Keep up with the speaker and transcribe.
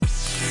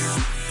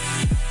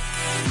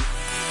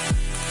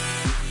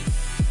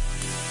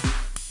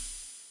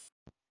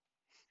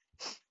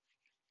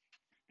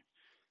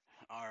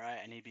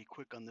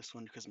quick on this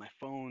one because my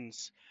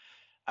phone's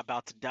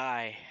about to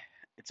die.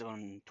 It's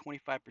on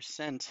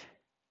 25%.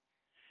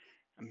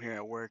 I'm here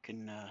at work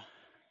and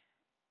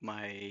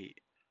my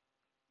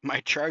my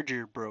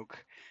charger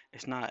broke.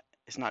 It's not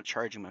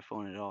charging my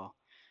phone at all.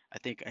 I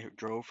think I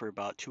drove for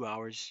about 2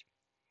 hours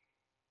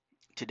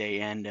today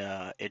and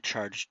it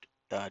charged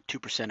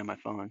 2% of my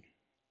phone.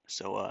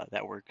 So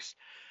that works.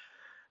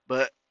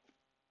 But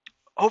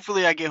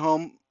hopefully I get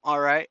home all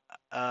right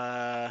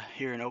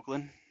here in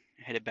Oakland.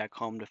 Headed back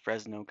home to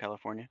Fresno,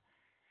 California.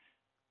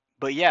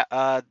 But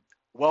yeah,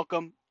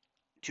 welcome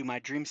to my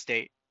dream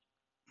state.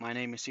 My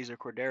name is Cesar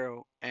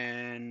Cordero,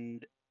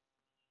 and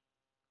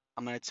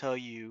I'm going to tell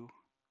you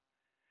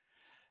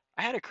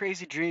I had a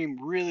crazy dream,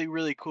 really,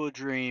 really cool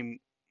dream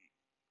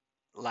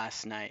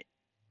last night.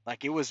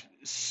 Like, it was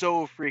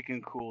so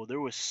freaking cool. There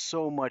was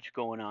so much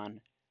going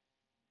on.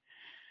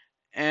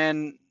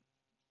 And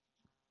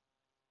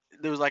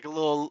there was like a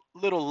little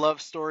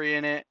love story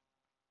in it,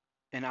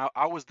 and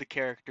I was the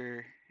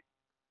character,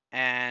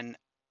 and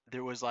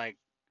there was like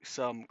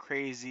some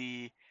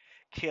crazy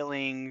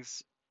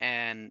killings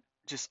and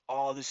just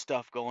all this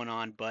stuff going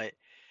on, but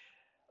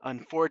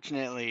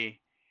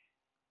unfortunately,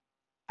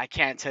 I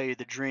can't tell you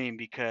the dream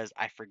because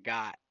I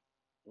forgot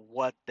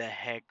what the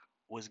heck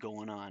was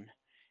going on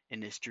in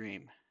this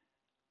dream.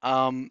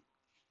 Um,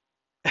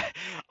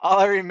 all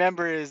I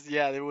remember is,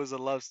 yeah, there was a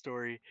love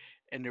story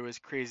and there was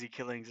crazy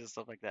killings and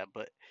stuff like that.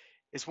 But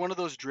it's one of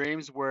those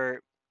dreams where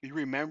you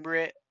remember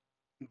it,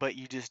 but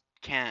you just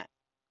can't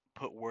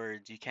put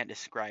words, you can't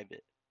describe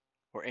it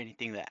or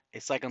anything that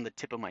it's like on the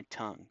tip of my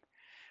tongue,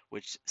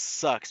 which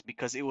sucks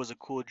because it was a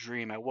cool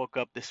dream. I woke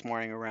up this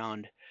morning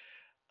around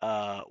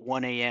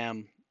 1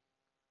 a.m.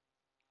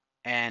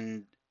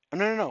 and oh,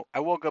 no, no, no.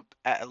 I woke up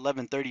at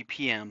 11:30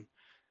 p.m.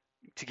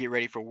 to get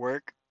ready for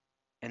work,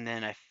 and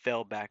then I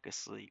fell back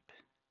asleep.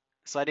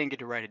 So I didn't get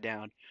to write it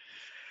down.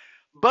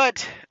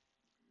 But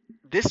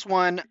this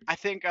one, I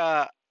think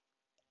I'll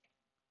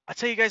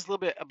tell you guys a little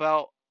bit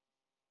about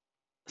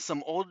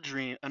some old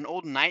dream, an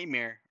old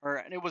nightmare,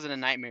 or it wasn't a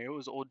nightmare, it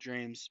was old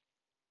dreams.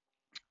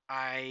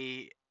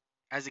 I,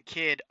 as a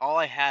kid, all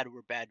I had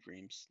were bad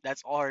dreams.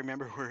 That's all I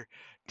remember were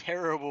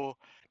terrible,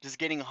 just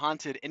getting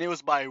haunted, and it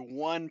was by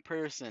one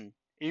person.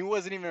 He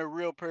wasn't even a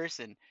real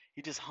person.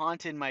 He just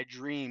haunted my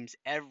dreams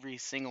every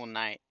single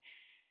night.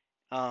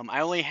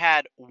 I only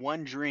had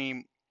one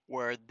dream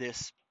where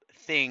this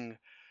thing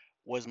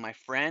was my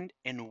friend,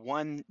 and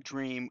one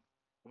dream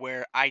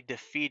where I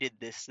defeated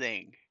this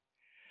thing.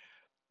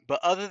 But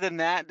other than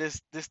that,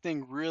 this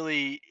thing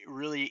really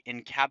really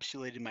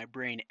encapsulated my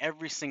brain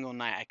every single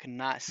night. I could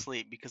not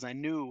sleep because I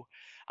knew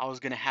I was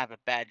gonna have a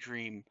bad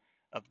dream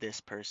of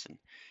this person.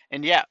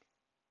 And yeah,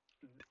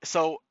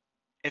 so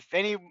if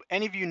any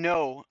of you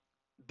know,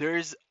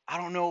 there's I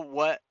don't know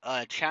what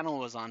channel it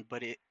was on,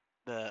 but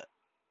the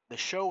the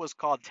show was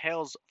called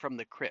Tales from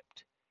the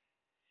Crypt.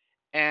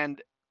 And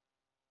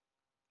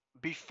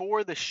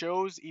before the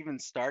shows even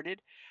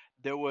started,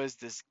 there was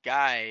this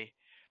guy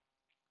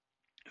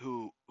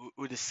who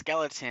with a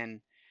skeleton,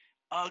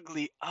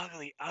 ugly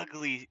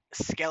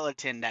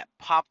skeleton that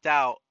popped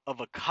out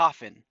of a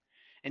coffin.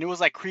 And it was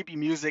like creepy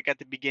music at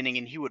the beginning,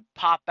 and he would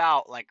pop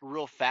out like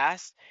real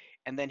fast,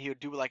 and then he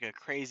would do like a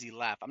crazy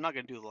laugh. I'm not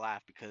gonna do the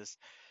laugh because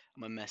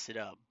I'm gonna mess it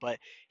up. But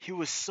he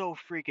was so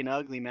freaking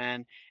ugly,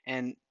 man,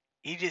 and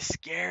he just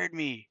scared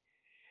me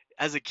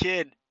as a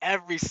kid.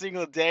 Every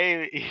single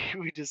day, he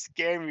would just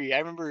scare me. I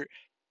remember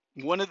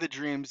one of the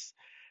dreams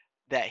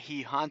that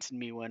he haunted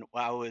me when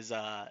I was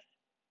at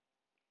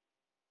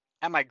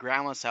my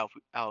grandma's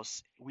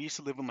house. We used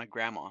to live with my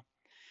grandma,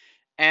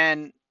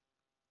 and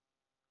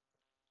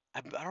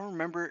I don't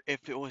remember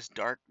if it was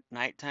dark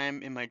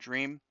nighttime in my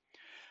dream,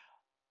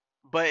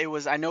 but it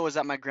was. I know it was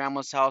at my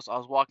grandma's house. I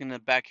was walking in the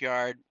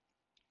backyard,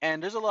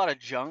 and there's a lot of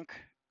junk.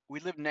 We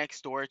lived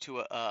next door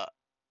to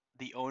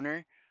the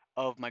owner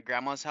of my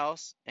grandma's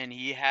house, and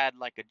he had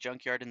like a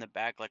junkyard in the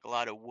back, like a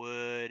lot of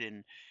wood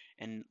and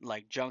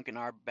like junk in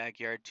our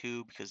backyard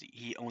too because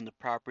he owned the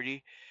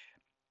property.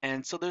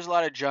 And so there's a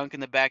lot of junk in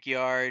the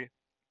backyard.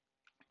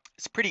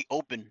 It's pretty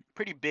open,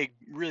 pretty big,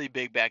 really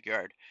big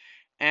backyard.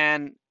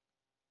 And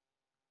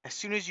as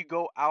soon as you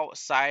go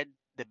outside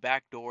the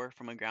back door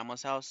from my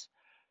grandma's house,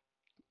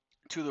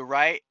 to the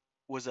right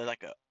was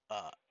like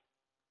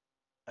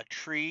a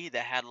tree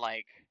that had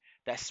like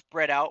that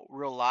spread out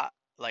real lot,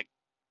 like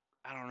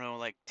I don't know,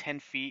 like 10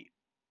 feet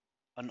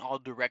in all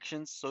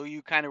directions. So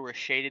you kind of were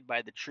shaded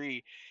by the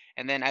tree.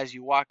 And then as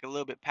you walk a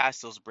little bit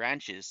past those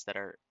branches that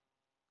are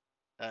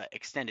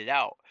extended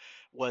out,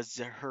 was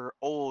her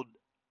old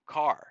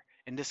car.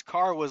 And this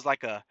car was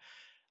like I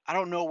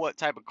don't know what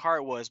type of car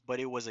it was, but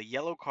it was a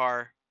yellow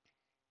car,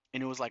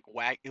 and it was like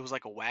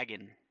a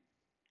wagon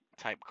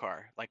type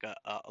car, like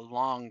a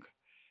long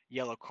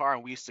yellow car,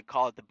 and we used to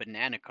call it the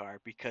banana car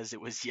because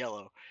it was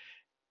yellow.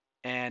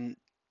 And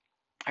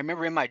I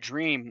remember in my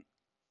dream,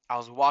 I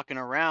was walking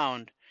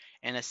around,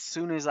 and as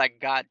soon as I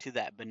got to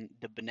the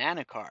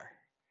banana car,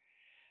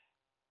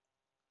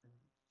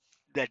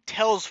 the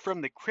Tales from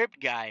the Crypt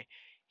guy,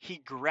 he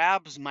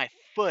grabs my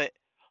foot,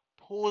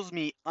 pulls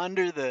me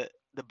under the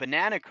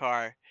banana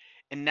car,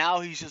 and now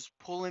he's just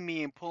pulling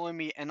me and pulling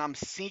me, and I'm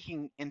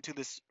sinking into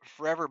this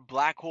forever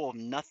black hole of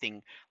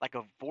nothing, like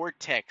a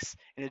vortex,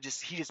 and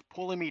he just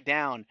pulling me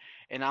down,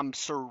 and I'm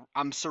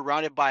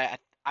surrounded by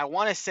I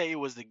want to say it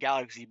was the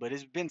galaxy, but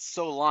it's been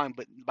so long,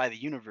 but by the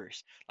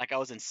universe, like I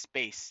was in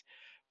space.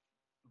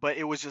 But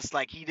it was just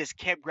like he just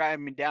kept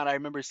grabbing me down. I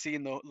remember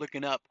seeing the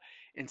looking up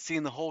and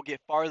seeing the hole get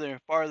farther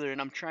and farther,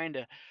 and I'm trying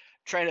to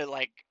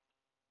like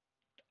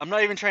I'm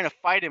not even trying to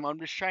fight him. I'm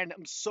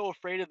so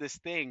afraid of this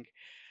thing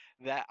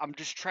that I'm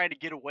just trying to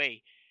get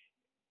away.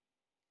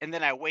 And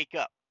then I wake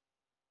up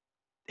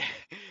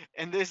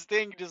and this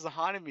thing just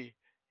haunted me.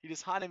 He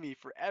just haunted me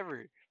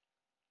forever.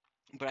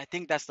 But I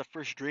think that's the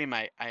first dream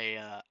I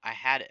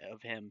had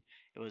of him.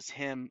 It was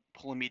him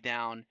pulling me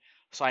down.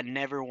 So I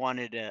never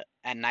wanted to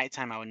at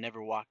nighttime I would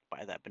never walk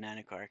by that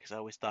banana car because I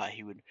always thought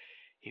he would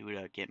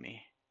get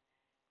me.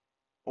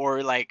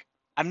 Or like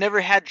I've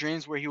never had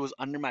dreams where he was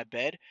under my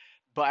bed,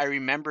 but I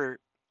remember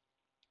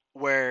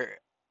where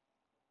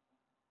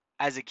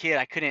as a kid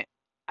I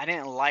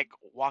didn't like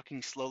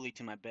walking slowly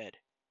to my bed.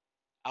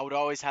 I would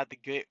always have to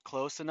get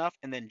close enough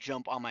and then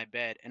jump on my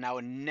bed, and I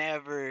would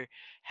never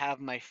have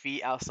my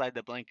feet outside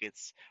the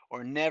blankets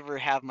or never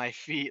have my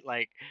feet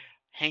like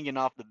hanging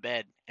off the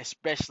bed,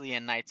 especially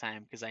at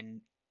nighttime because I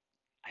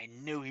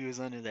knew he was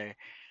under there.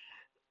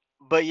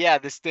 But yeah,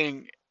 this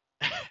thing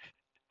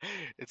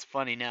it's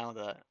funny now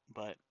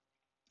but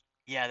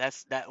yeah,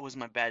 that was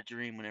my bad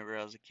dream whenever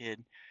I was a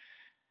kid.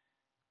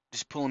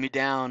 Just pulling me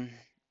down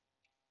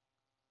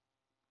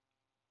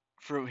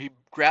from he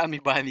grabbed me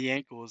by the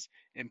ankles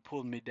and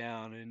pulled me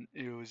down, and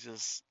it was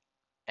just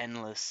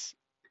endless,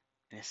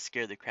 and it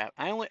scared the crap.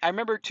 I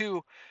remember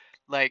too,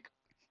 like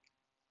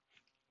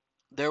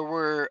there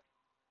were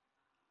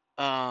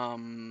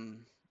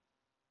um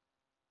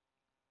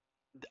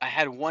I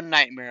had one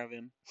nightmare of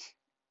him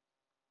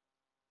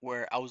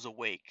where I was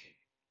awake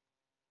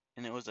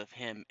and it was of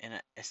him, and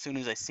as soon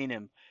as I seen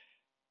him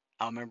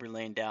I remember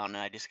laying down and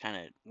I just kind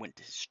of went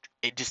to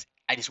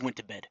I just went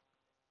to bed.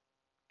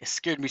 It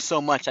scared me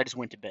so much I just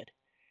went to bed.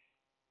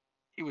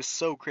 It was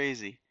so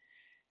crazy.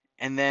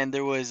 And then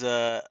there was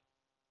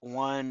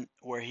one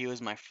where he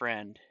was my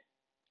friend,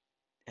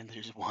 and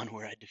there's one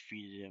where I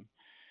defeated him.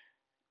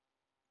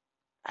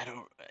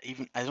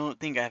 I don't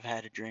think I've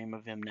had a dream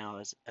of him now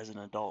as an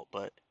adult,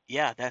 but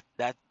yeah,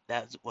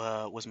 that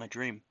was my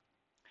dream.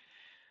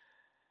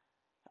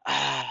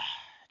 Ah,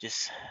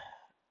 just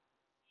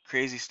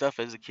crazy stuff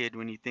as a kid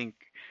when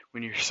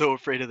you're so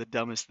afraid of the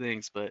dumbest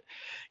things. But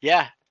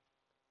yeah,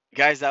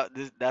 guys,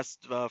 that's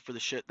for the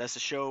show. That's the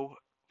show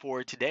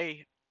for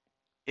today.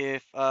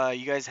 If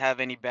you guys have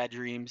any bad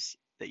dreams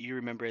that you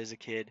remember as a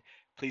kid,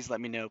 please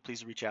let me know.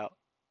 Please reach out.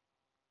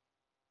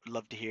 Would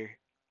love to hear.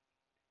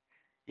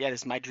 Yeah,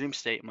 this is my dream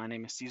state. My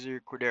name is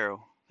Cesar Cordero.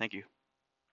 Thank you.